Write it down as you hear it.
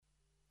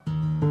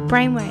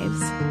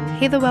Brainwaves,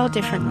 hear the world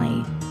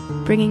differently,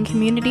 bringing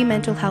community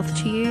mental health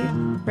to you,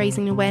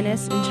 raising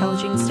awareness and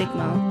challenging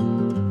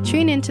stigma.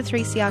 Tune in to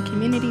 3CR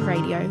Community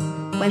Radio,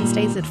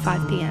 Wednesdays at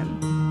 5 p.m.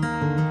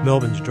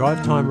 Melbourne's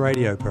Drive Time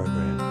radio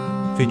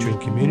program, featuring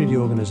community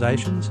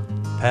organisations,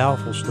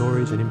 powerful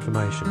stories and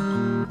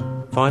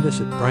information. Find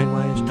us at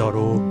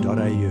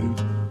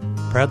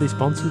brainwaves.org.au. Proudly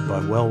sponsored by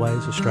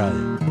Wellways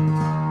Australia.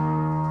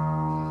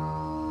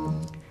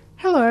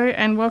 Hello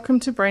and welcome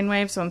to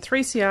Brainwaves on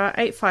 3CR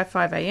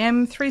 855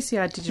 AM,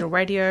 3CR Digital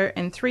Radio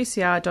and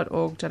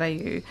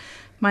 3cr.org.au.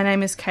 My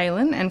name is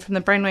Kaylin, and from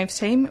the Brainwaves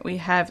team we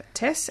have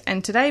Tess,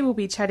 and today we'll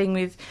be chatting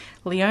with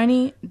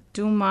Leonie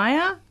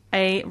Dulmeyer,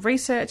 a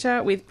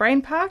researcher with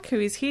BrainPark, who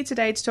is here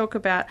today to talk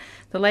about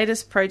the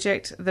latest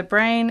project, the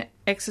Brain,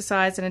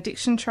 Exercise and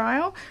Addiction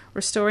Trial,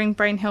 Restoring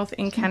Brain Health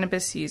in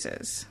Cannabis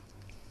Users.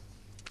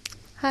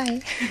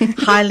 Hi.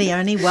 Hi,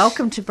 Leonie.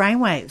 Welcome to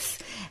Brainwaves.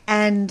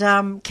 And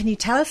can you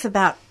tell us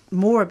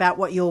more about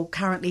what you're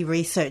currently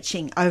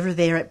researching over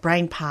there at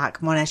BrainPark,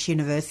 Monash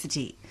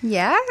University?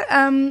 Yeah,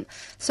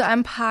 so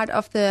I'm part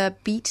of the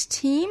BEAT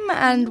team,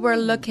 and we're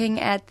looking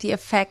at the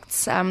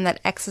effects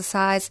that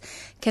exercise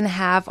can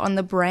have on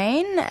the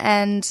brain,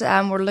 and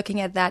we're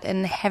looking at that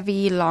in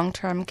heavy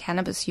long-term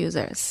cannabis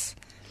users.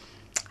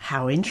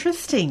 How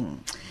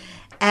interesting.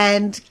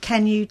 And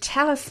can you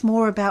tell us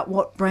more about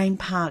what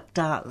BrainPark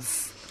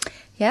does?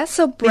 Yeah,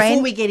 so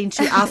before we get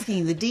into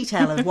asking the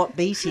detail of what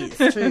BEAT is,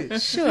 too.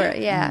 Sure,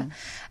 yeah.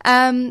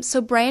 So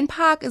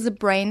BrainPark is a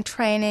brain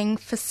training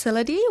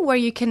facility where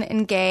you can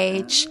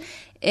engage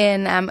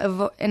in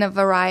a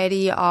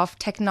variety of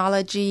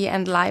technology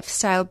and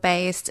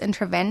lifestyle-based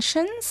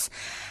interventions.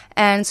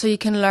 And so you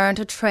can learn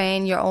to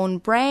train your own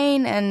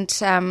brain and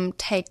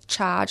take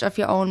charge of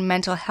your own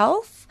mental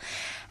health.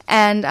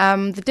 And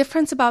the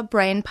difference about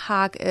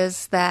BrainPark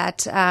is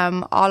that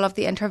all of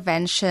the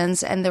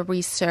interventions and the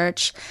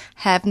research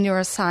have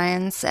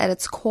neuroscience at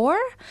its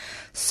core.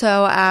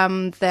 So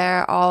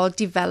they're all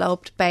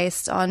developed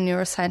based on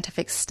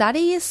neuroscientific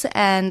studies,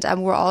 and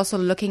we're also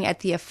looking at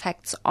the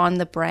effects on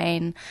the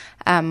brain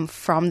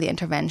from the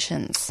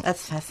interventions.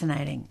 That's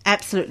fascinating.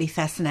 Absolutely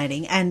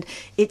fascinating. And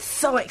it's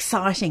so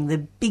exciting, the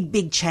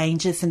big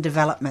changes and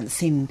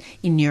developments in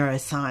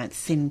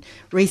neuroscience in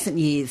recent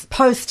years,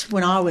 post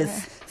when I was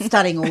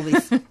studying all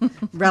this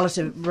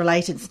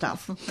related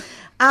stuff.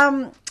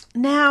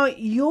 Now,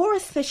 you're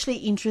especially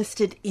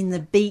interested in the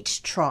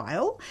BEAT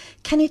trial.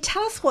 Can you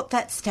tell us what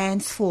that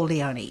stands for,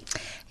 Leonie?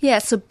 Yeah,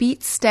 so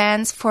BEAT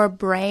stands for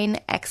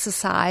Brain,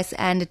 Exercise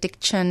and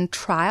Addiction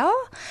Trial.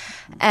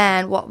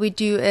 And what we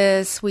do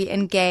is we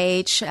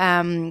engage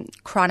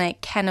chronic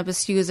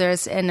cannabis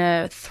users in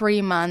a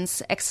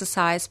 3-month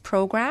exercise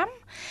program.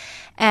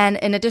 And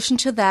in addition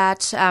to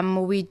that,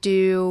 we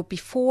do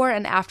before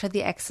and after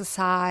the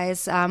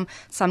exercise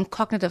some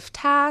cognitive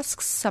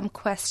tasks, some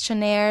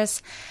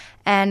questionnaires,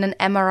 and an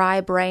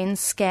MRI brain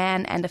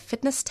scan and a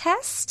fitness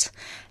test.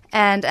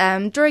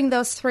 And during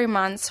those 3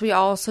 months, we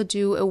also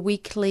do a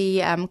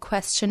weekly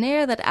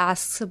questionnaire that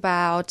asks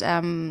about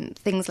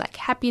things like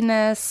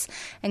happiness,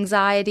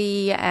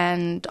 anxiety,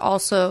 and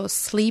also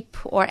sleep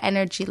or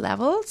energy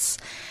levels.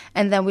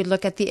 And then we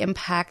look at the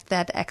impact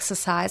that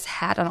exercise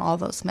had on all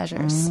those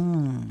measures.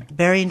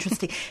 Very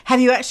interesting. Have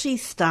you actually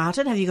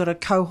started? Have you got a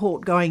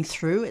cohort going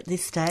through at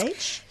this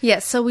stage?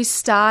 Yes, so we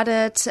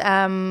started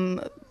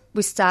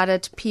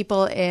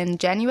people in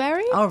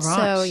January. Oh, right.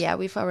 So, yeah,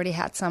 we've already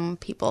had some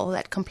people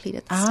that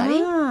completed the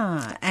study.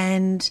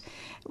 And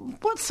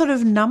what sort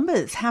of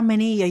numbers? How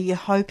many are you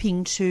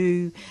hoping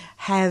to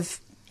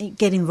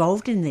get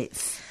involved in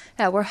this?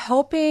 Yeah, we're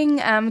hoping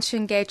to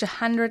engage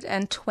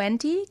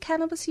 120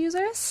 cannabis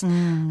users.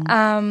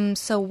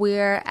 So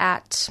we're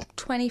at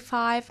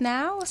 25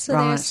 now. So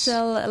there's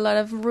still a lot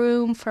of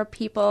room for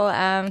people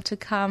to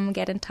come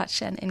get in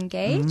touch and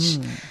engage.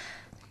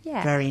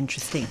 Yeah. Very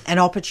interesting. An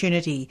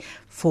opportunity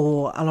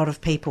for a lot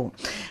of people.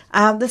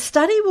 The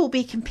study will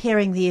be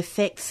comparing the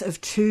effects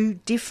of 2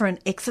 different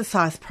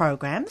exercise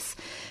programs.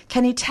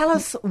 Can you tell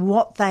us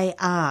what they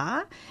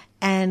are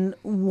and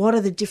what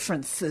are the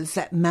differences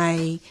that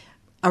may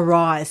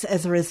arise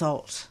as a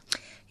result?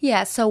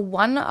 Yeah, so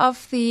one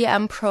of the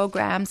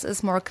programs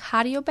is more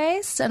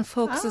cardio-based and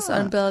focuses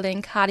on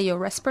building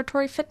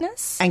cardiorespiratory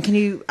fitness. And can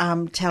you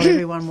tell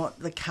everyone what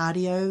the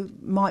cardio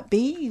might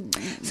be?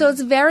 So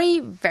it's very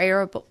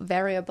variable.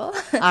 All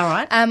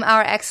right.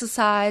 Our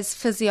exercise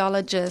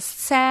physiologist,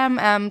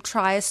 Sam,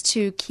 tries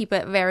to keep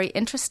it very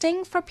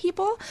interesting for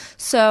people.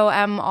 So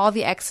all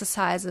the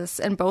exercises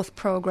in both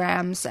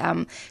programs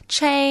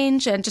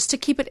change, and just to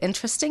keep it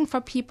interesting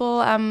for people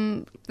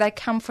that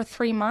come for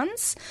 3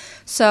 months.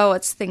 So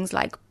it's things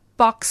like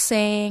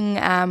boxing,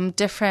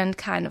 different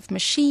kind of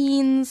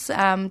machines,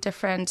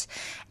 different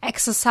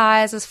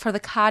exercises for the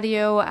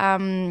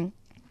cardio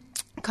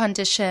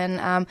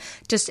condition,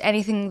 just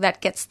anything that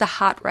gets the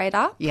heart rate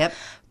up. Yep.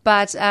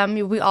 But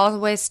we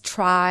always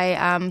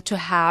try to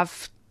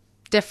have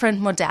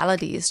different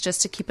modalities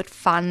just to keep it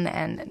fun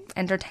and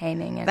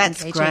entertaining and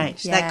That's engaging.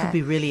 great. Yeah. That could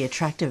be really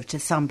attractive to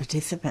some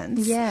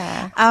participants.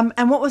 Yeah.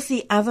 And what was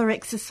the other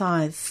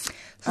exercise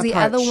So the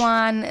approach? other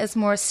one is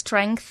more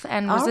strength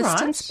and All right.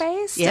 resistance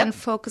based Yep. and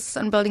focuses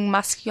on building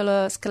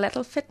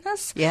musculoskeletal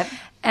fitness. Yep.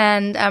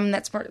 And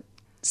that's more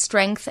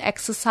strength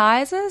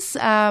exercises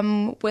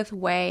with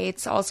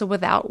weights, also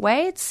without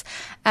weights,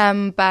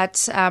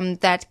 but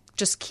that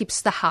just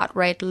keeps the heart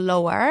rate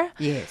lower.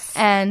 Yes.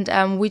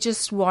 And we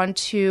just want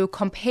to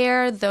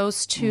compare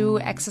those two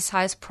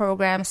exercise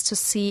programs to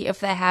see if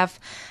they have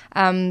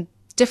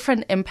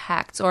different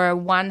impacts, or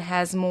one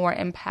has more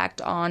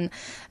impact on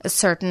a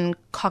certain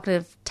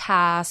cognitive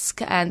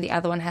task and the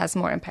other one has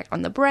more impact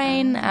on the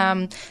brain.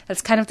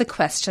 That's kind of the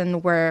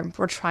question we're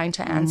trying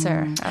to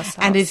answer ourselves.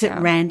 And is it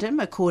yeah. random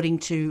according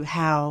to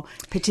how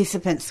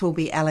participants will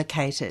be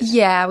allocated?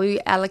 Yeah, we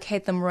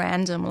allocate them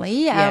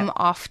randomly. Yeah.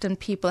 Often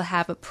people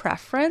have a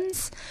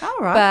preference. All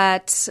right.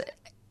 But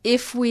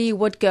if we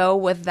would go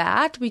with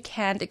that, we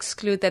can't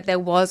exclude that there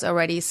was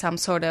already some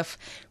sort of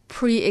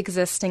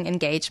pre-existing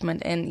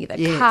engagement in either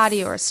Yes.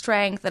 cardio or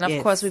strength. And of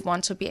Yes. course, we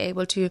want to be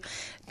able to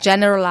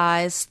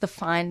generalize the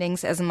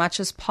findings as much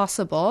as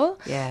possible.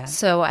 Yeah.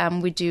 So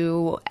we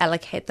do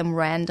allocate them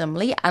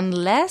randomly.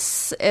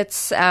 Unless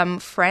it's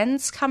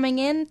friends coming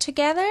in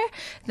together,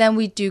 then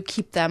we do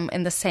keep them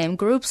in the same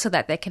group so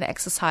that they can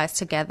exercise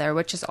together,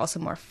 which is also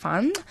more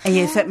fun.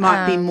 Yes, it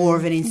might be more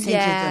of an incentive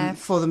yeah.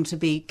 for them to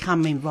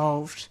become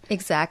involved.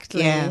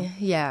 Exactly. Yeah.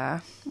 Yeah.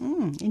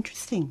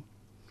 Interesting.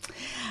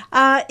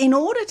 In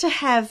order to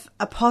have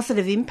a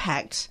positive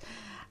impact,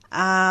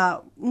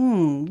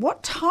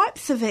 what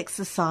types of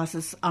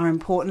exercises are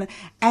important,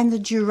 and the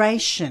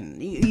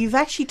duration? You've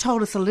actually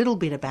told us a little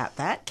bit about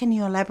that. Can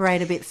you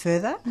elaborate a bit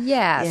further?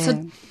 Yeah,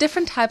 so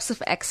different types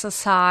of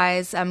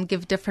exercise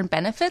give different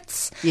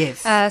benefits. Yes.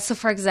 So,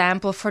 for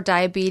example, for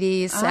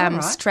diabetes,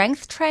 right.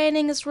 strength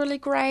training is really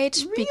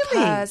great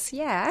because,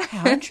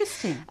 How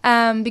interesting.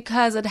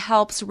 because it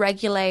helps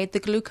regulate the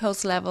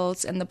glucose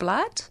levels in the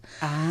blood.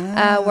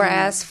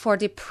 Whereas for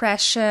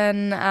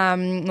depression,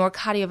 more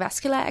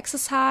cardiovascular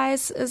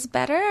exercise is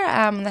better.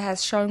 That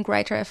has shown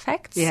greater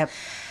effects. Yep.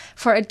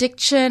 For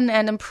addiction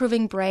and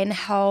improving brain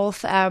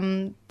health,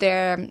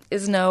 there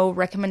is no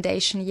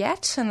recommendation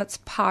yet, and that's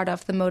part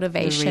of the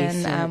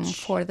motivation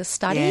research. for the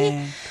study.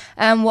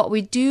 What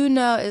we do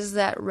know is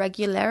that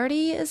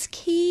regularity is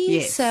key.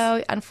 Yes.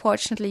 So,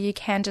 unfortunately, you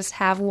can't just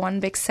have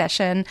one big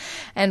session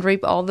and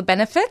reap all the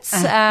benefits.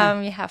 You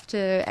have to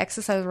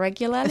exercise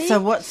regularly. So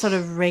what sort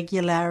of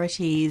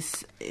regularity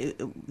is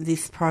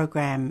this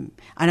program?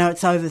 I know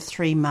it's over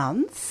 3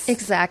 months.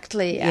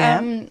 Exactly.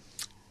 Yeah.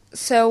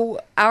 So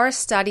our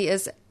study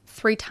is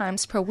 3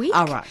 times per week.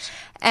 All right.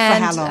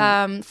 And For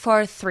how long?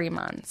 for 3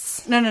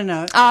 months. No.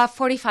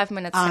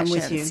 45-minute I'm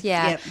sessions. with you.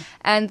 Yeah. Yep.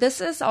 And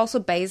this is also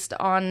based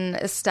on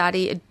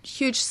a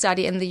huge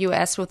study in the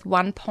US with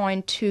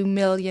 1.2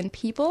 million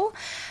people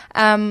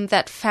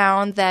that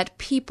found that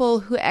people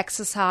who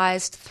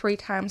exercised 3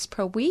 times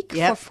per week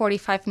Yep. for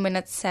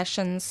 45-minute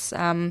sessions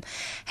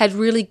had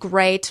really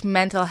great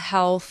mental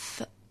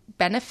health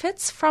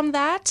benefits from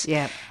that.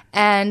 Yep.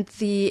 And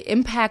the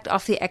impact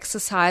of the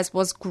exercise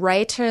was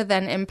greater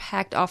than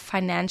impact of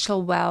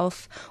financial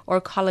wealth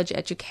or college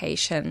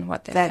education,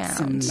 what they That's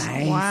found.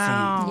 amazing.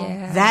 Wow.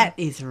 Yeah. That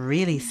is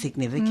really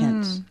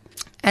significant.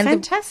 And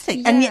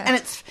Fantastic.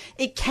 And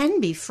it can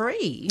be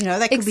free. You know,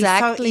 that could be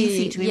so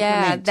easy to Yeah,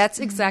 implement. that's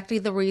exactly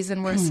the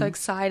reason we're so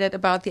excited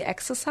about the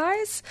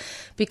exercise,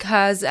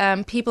 because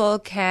people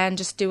can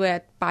just do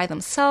it by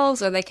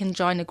themselves or they can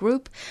join a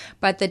group,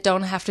 but they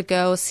don't have to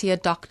go see a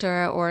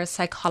doctor or a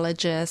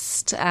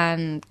psychologist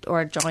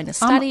or join a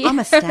study. I'm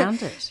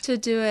astounded. to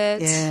do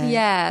it.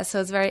 Yeah. So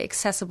it's very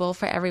accessible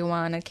for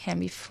everyone. It can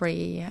be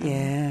free.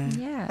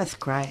 Yeah, that's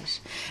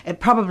great. It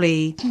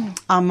probably,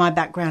 my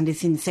background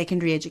is in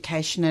secondary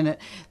education, and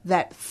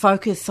that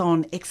focus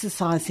on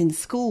exercise in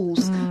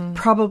schools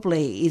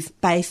probably is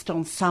based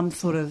on some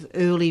sort of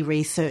early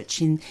research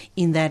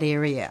in that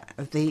area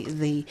of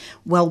the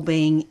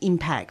well-being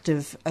impact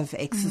of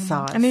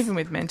exercise. And even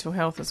with mental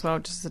health as well,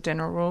 just as a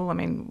general rule. I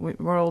mean,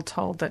 we're all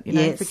told that, if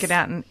we Yes. get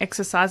out and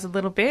exercise a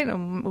little bit,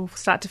 and we'll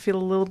start to feel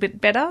a little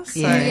bit better. So,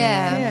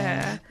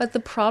 Yeah. But the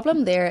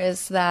problem there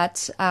is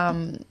that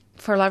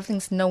for a lot of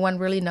things, no one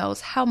really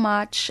knows how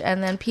much,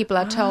 and then people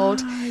are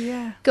told,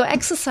 go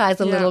exercise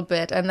a little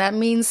bit, and that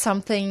means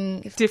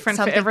something Different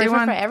for something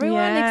everyone. Different for everyone,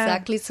 Yeah.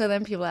 exactly. So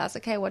then people ask,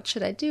 okay, what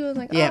should I do? I'm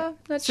like, Yeah.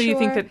 not So sure. you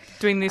think that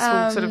doing this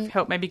will sort of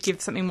help maybe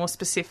give something more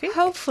specific?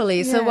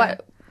 Hopefully. So Yeah.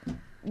 what...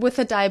 With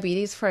the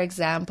diabetes, for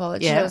example,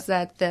 it Yeah. shows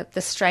that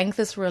the strength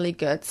is really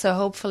good. So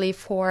hopefully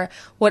for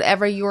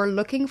whatever you're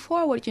looking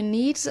for, what you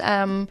need,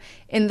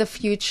 in the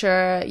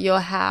future you'll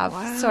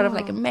have sort of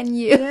like a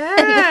menu.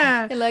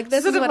 Yeah. Like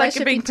this sort is of what like I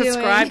should being be doing.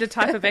 prescribed a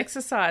type of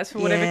exercise for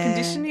whatever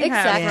condition you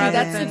have. Exactly, rather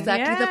that's than-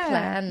 exactly the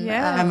plan.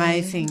 Yeah.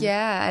 Amazing.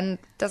 Yeah, and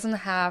doesn't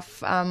have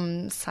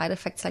side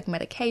effects like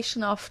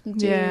medication often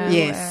do. Yeah.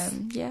 Yes.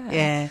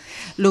 Yeah.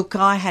 Look,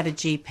 I had a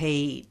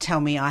GP tell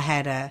me I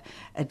had a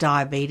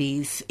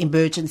diabetes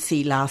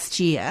emergency last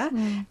year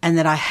and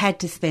that I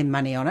had to spend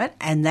money on it,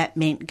 and that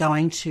meant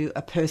going to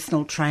a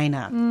personal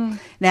trainer.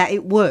 Now,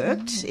 it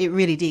worked. It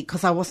really did,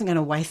 because I wasn't going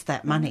to waste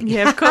that money.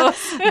 Yeah, of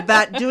course.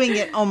 But doing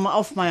it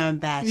off my own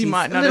bat You is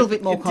might a not little have-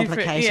 bit more different,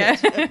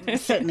 complicated,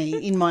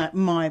 certainly in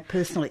my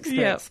personal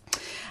experience.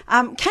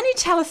 Can you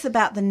tell us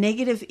about the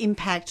negative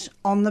impact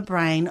on the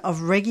brain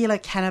of regular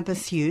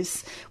cannabis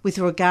use with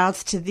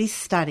regards to this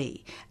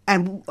study?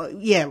 And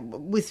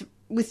with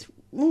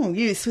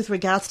use with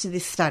regards to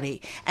this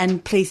study,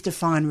 and please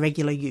define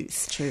regular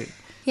use too.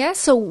 Yeah,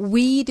 so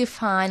we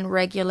define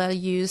regular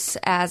use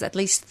as at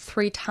least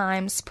 3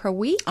 times per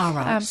week. All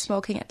right.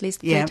 Smoking at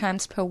least 3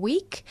 times per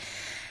week.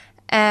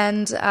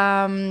 And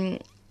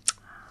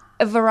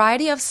a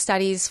variety of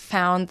studies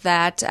found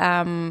that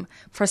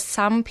for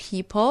some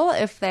people,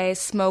 if they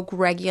smoke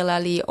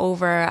regularly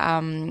over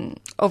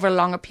a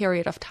longer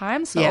period of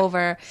time, so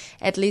over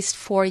at least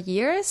 4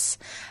 years,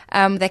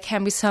 there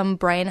can be some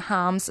brain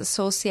harms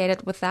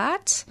associated with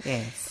that.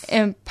 Yes.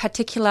 In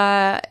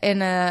particular,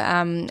 in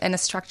a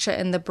structure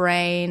in the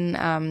brain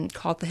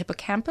called the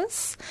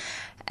hippocampus.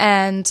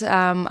 And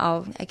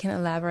I can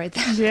elaborate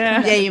that.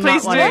 Yeah, you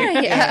might please want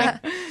do. to. Yeah.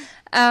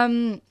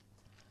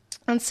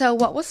 And so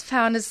what was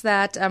found is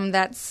that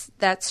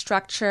that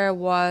structure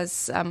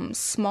was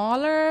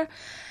smaller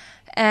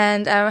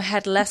and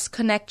had less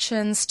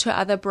connections to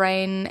other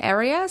brain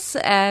areas,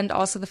 and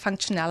also the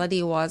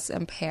functionality was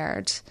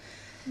impaired.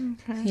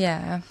 Okay.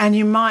 Yeah. And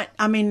you might,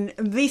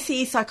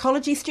 VCE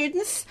psychology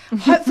students,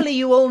 hopefully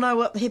you all know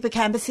what the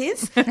hippocampus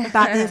is, but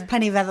there's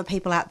plenty of other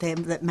people out there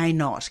that may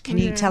not. Can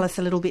you tell us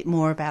a little bit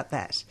more about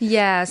that?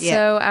 Yeah,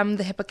 so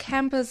the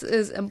hippocampus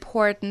is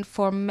important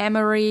for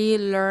memory,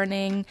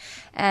 learning,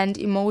 and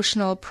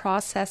emotional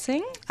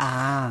processing.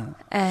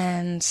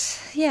 And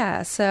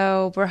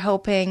so we're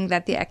hoping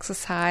that the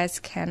exercise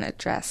can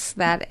address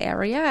that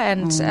area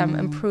and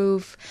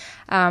improve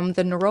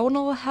the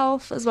neuronal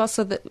health as well,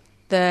 so that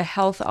the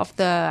health of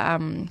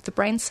the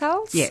brain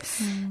cells.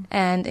 Yes.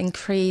 And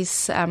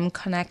increase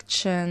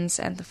connections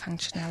and the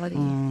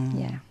functionality.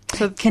 Yeah.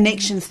 So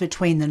connections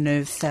between the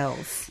nerve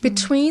cells.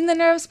 Between the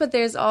nerves, but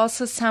there's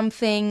also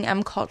something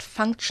called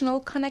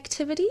functional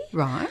connectivity.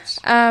 Right.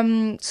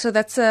 So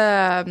that's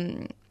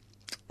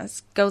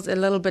this goes a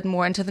little bit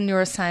more into the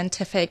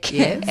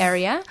neuroscientific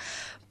area.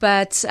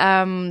 But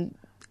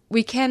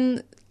we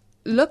can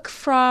look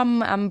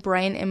from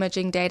brain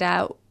imaging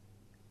data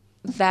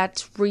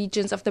that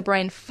regions of the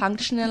brain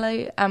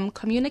functionally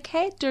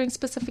communicate during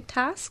specific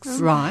tasks.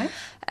 Right.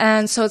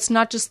 And so it's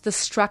not just the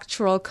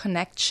structural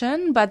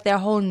connection, but there are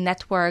whole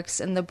networks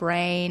in the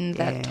brain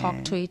that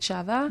talk to each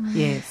other.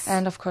 Yes.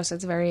 And of course,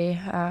 it's very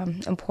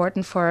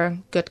important for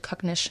good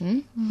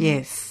cognition.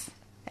 Yes,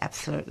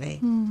 absolutely.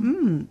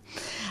 Can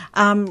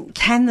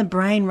the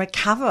brain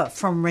recover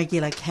from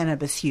regular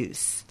cannabis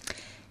use?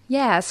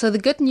 Yeah, so the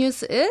good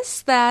news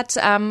is that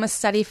a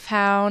study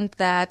found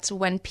that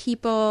when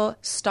people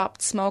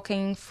stopped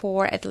smoking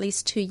for at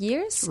least 2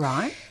 years,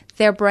 Right.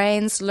 their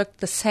brains looked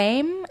the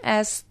same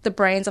as the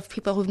brains of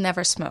people who've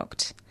never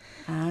smoked.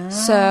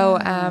 So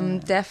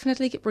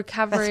definitely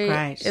recovery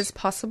That's great. is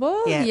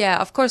possible.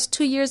 Yeah. Of course,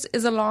 2 years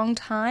is a long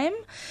time.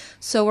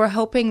 So we're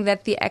hoping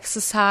that the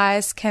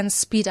exercise can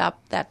speed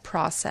up that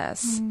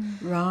process.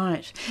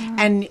 Right.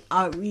 And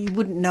you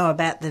wouldn't know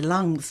about the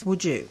lungs,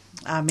 would you?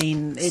 It might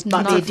be a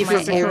not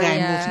different my area.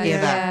 ballgame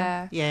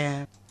altogether.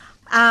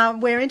 Yeah.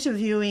 We're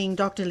interviewing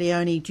Dr.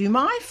 Leonie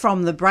Dumais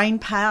from the Brain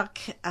Park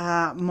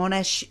at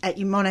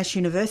Monash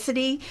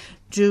University,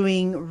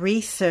 doing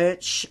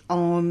research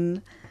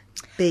on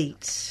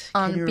beat.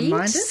 Can you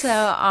remind us? So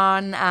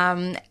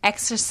on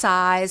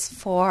exercise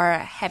for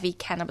heavy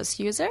cannabis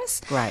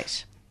users.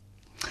 Great.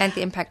 And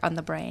the impact on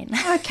the brain.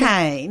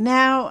 Okay.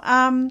 Now,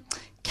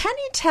 can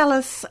you tell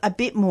us a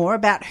bit more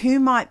about who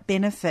might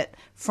benefit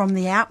from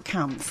the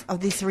outcomes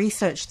of this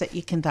research that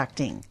you're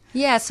conducting?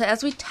 Yeah, so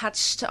as we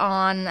touched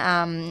on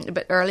a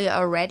bit earlier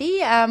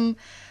already,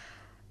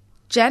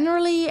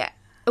 generally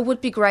it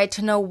would be great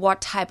to know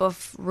what type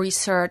of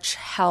research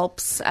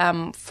helps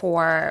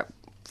for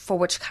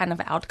which kind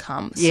of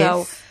outcome. Yes.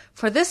 So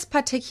for this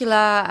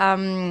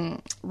particular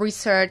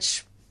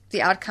research,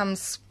 the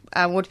outcomes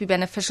would be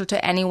beneficial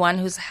to anyone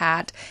who's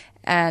had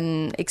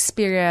an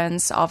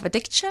experience of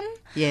addiction.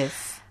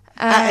 Yes.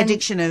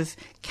 Addiction of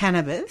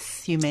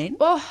cannabis, you mean?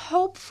 Well,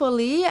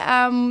 hopefully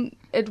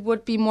it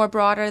would be more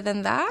broader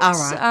than that. All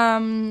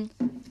right.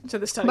 So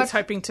the study's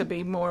hoping to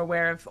be more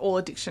aware of all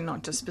addiction,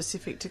 not just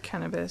specific to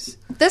cannabis.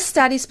 This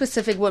study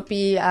specific would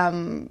be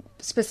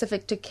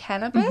specific to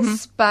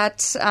cannabis,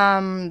 but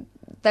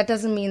that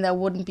doesn't mean that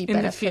wouldn't be In the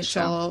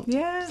beneficial future.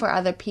 Yeah. for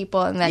other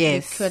people and that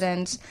Yes. you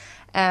couldn't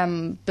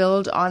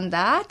build on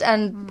that.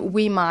 And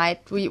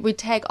we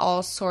take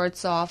all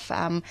sorts of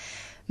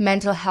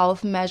mental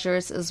health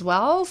measures as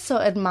well. So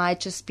it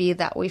might just be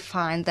that we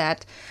find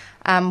that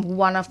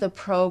one of the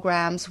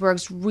programs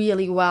works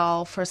really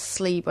well for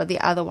sleep, or the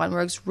other one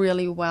works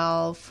really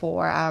well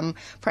for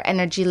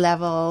energy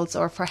levels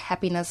or for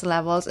happiness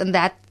levels, and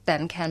that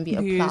then can be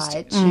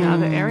applied to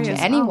other areas.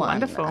 to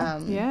anyone. Oh, wonderful.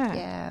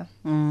 Yeah.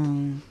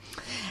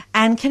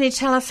 And can you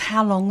tell us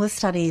how long the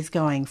study is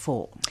going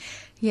for?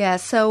 Yeah,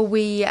 so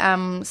we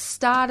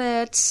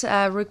started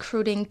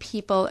recruiting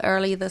people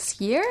early this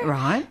year.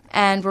 Right.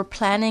 And we're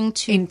planning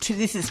to...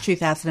 This is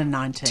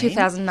 2019.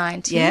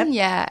 2019, Yep.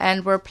 yeah.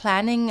 And we're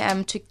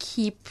planning to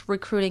keep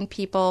recruiting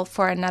people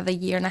for another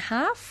year and a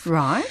half.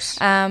 Right.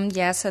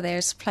 So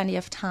there's plenty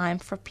of time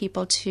for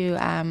people to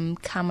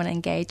come and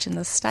engage in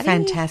the study.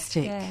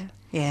 Fantastic.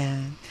 Yeah.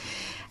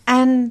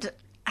 And...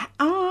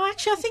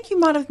 actually, I think you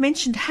might have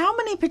mentioned how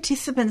many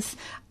participants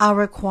are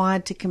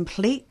required to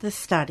complete the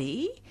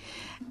study,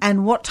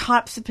 and what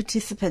types of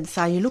participants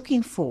are you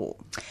looking for?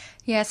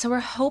 Yeah, so we're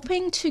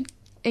hoping to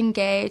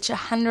engage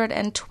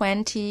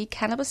 120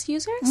 cannabis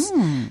users.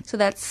 So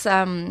that's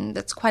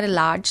quite a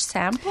large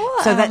sample.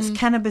 So that's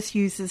cannabis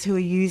users who are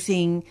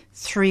using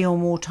 3 or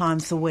more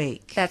times a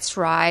week. That's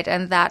right,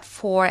 and that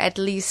for at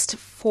least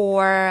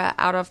 4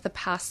 out of the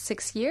past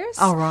 6 years.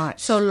 Oh, right.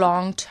 So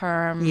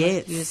long-term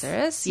Yes.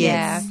 users. Yes.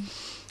 Yeah.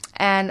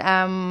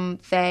 And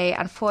they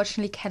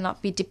unfortunately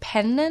cannot be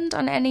dependent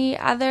on any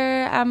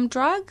other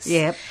drugs.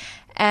 Yep.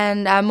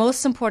 And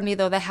most importantly,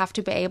 though, they have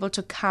to be able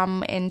to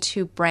come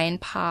into Brain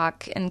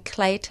Park in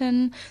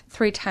Clayton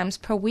 3 times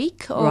per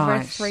week over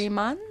Right. 3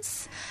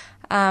 months,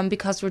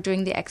 because we're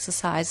doing the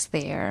exercise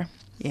there.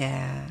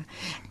 Yeah.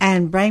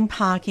 And Brain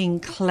Park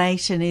in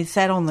Clayton, is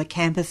that on the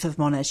campus of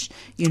Monash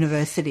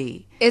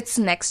University? It's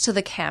next to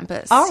the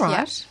campus. All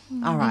right.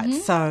 Yeah. All right.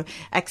 So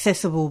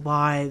accessible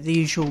by the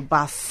usual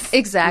bus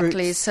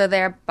Exactly. routes. So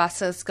there are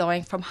buses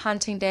going from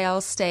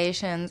Huntingdale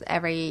stations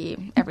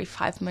every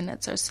 5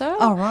 minutes or so.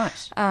 Oh, right.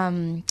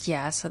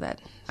 So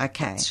that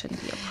Okay.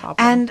 shouldn't be a problem.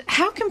 And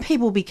how can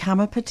people become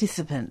a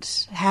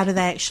participant? How do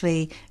they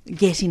actually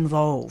get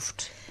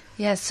involved?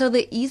 Yeah, so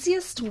the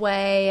easiest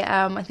way,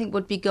 I think,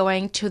 would be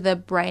going to the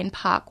Brain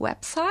Park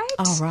website.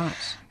 Oh, right.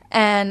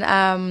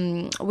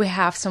 And we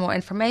have some more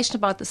information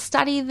about the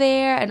study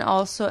there, and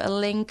also a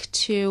link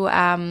to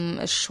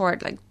a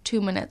short,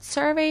 2-minute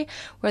survey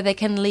where they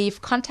can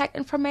leave contact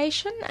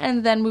information,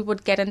 and then we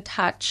would get in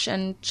touch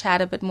and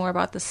chat a bit more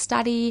about the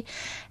study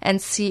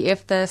and see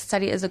if the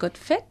study is a good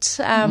fit.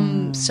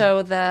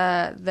 So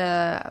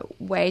the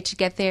way to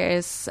get there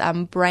is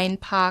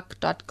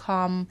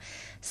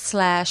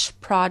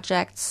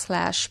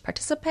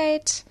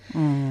brainpark.com/project/participate.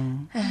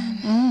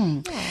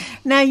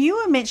 Now, you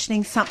were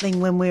mentioning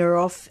something when we were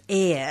off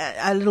air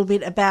a little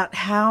bit about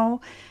how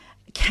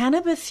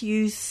cannabis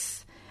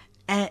use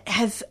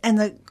has,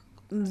 and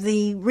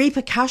the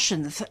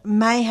repercussions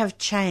may have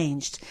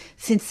changed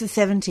since the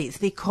 70s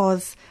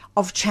because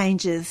of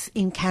changes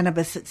in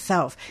cannabis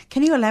itself.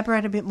 Can you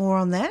elaborate a bit more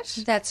on that?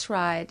 That's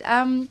right.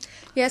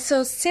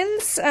 So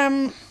since...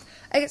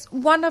 I guess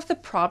one of the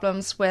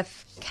problems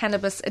with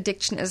cannabis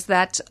addiction is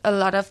that a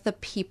lot of the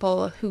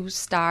people who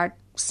start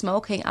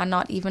smoking are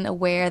not even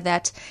aware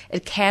that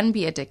it can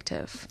be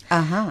addictive.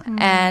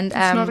 And It's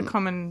not a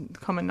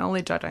common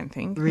knowledge, I don't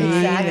think. Really?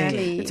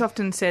 Exactly. It's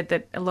often said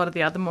that a lot of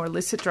the other more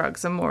illicit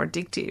drugs are more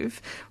addictive,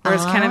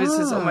 whereas cannabis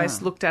is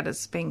almost looked at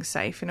as being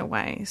safe in a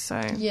way. So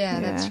Yeah,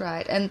 that's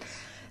right. And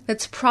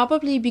that's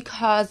probably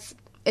because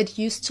it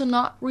used to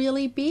not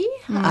really be.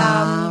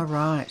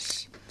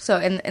 Right. So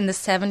in the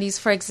 70s,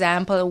 for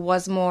example, it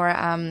was more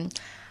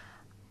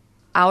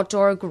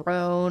outdoor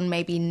grown,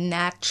 maybe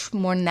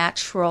more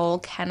natural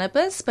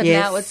cannabis. But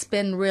Yes. now it's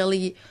been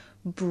really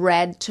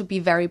bred to be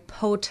very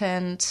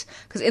potent,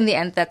 because in the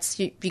end, that's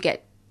you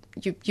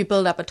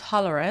build up a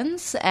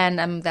tolerance,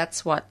 and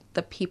that's what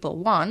the people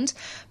want.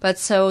 But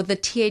so the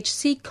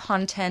THC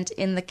content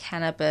in the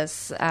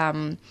cannabis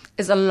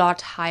is a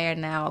lot higher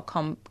now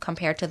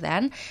compared to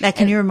then. Now,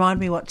 can you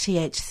remind me what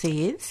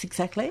THC is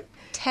exactly?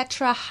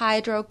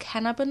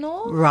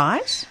 Tetrahydrocannabinol.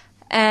 Right.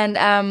 And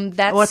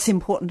that's... What's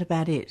important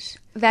about it?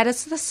 That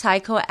is the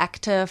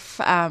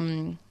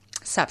psychoactive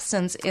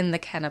substance in the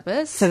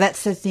cannabis. So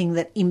that's the thing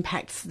that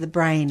impacts the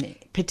brain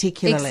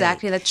particularly.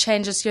 Exactly, that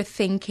changes your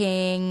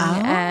thinking,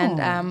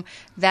 and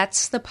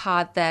that's the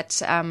part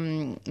that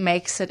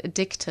makes it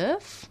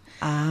addictive.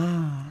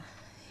 Yeah.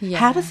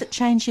 How does it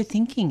change your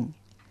thinking?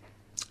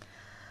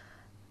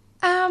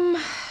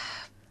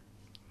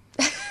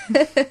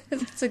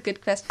 That's a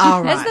good question.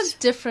 All right. It's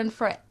different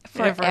for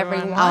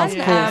everyone. Of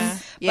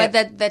course. Yep.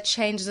 But that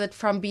changes it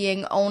from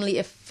being only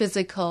a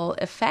physical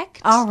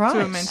effect. All right.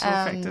 to a mental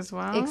effect as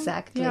well.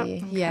 Exactly. Yeah.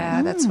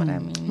 Yeah, that's what I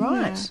mean.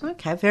 Right.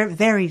 Okay. Very,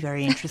 very,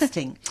 very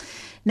interesting.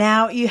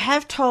 Now, you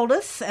have told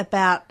us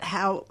about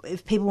how,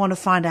 if people want to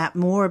find out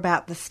more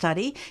about the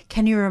study,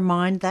 can you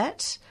remind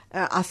us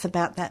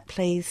about that,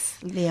 please,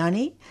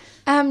 Leonie?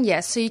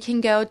 Yes, so you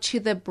can go to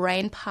the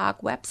Brain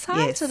Park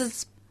website. Yes. So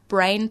that's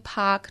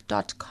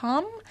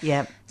brainpark.com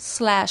Yep.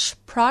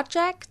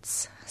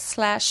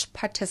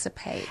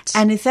 /projects/participate.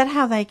 And is that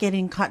how they get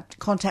in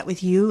contact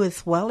with you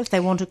as well, if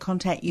they want to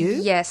contact you?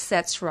 Yes,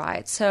 that's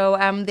right. So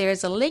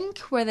there's a link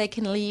where they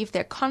can leave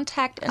their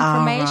contact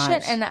information,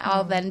 right. and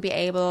I'll then be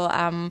able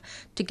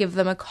to give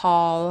them a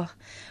call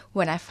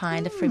when I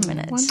find a free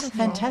minute. Wonderful.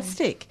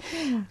 Fantastic.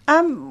 Can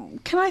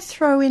I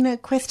throw in a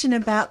question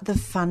about the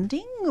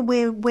funding?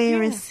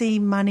 Where is the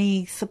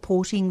money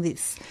supporting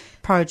this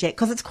project?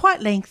 Because it's quite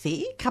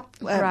lengthy,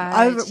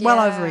 well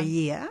over a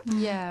year.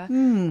 Yeah.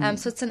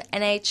 So it's an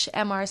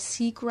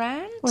NHMRC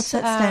grant. What's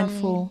that stand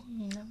for?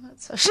 I'm not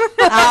so sure.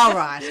 Oh,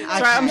 right. Okay.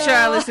 Sorry, I'm sure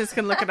our listeners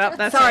can look it up.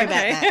 That's Sorry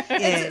okay. about that.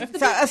 Yeah.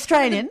 So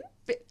Australian.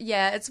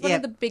 Yeah, it's one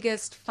of the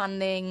biggest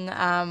funding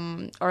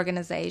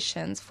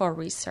organizations for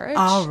research.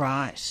 Oh,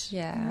 right.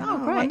 Yeah. Oh,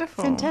 great.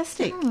 Wonderful.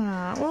 Fantastic.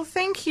 Well,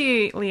 thank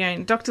you,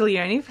 Dr.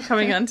 Leone, for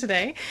coming on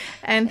today.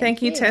 And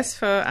thank you, Tess,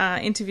 for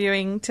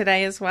interviewing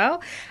today as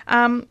well.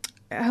 Sorry,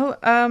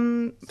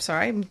 I'm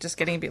just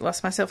getting a bit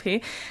lost myself here.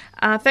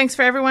 Thanks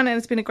for everyone, and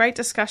it's been a great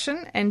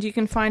discussion. And you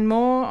can find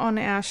more on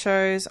our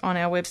shows on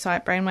our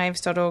website,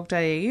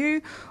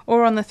 brainwaves.org.au,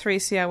 or on the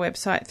 3CR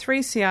website,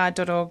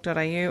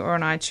 3cr.org.au, or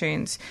on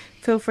iTunes.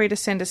 Feel free to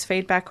send us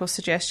feedback or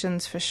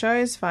suggestions for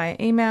shows via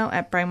email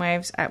at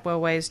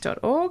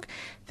brainwaves@wellways.org.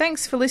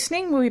 Thanks for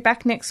listening. We'll be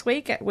back next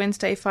week at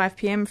Wednesday 5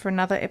 p.m. for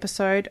another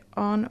episode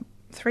on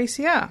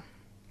 3CR.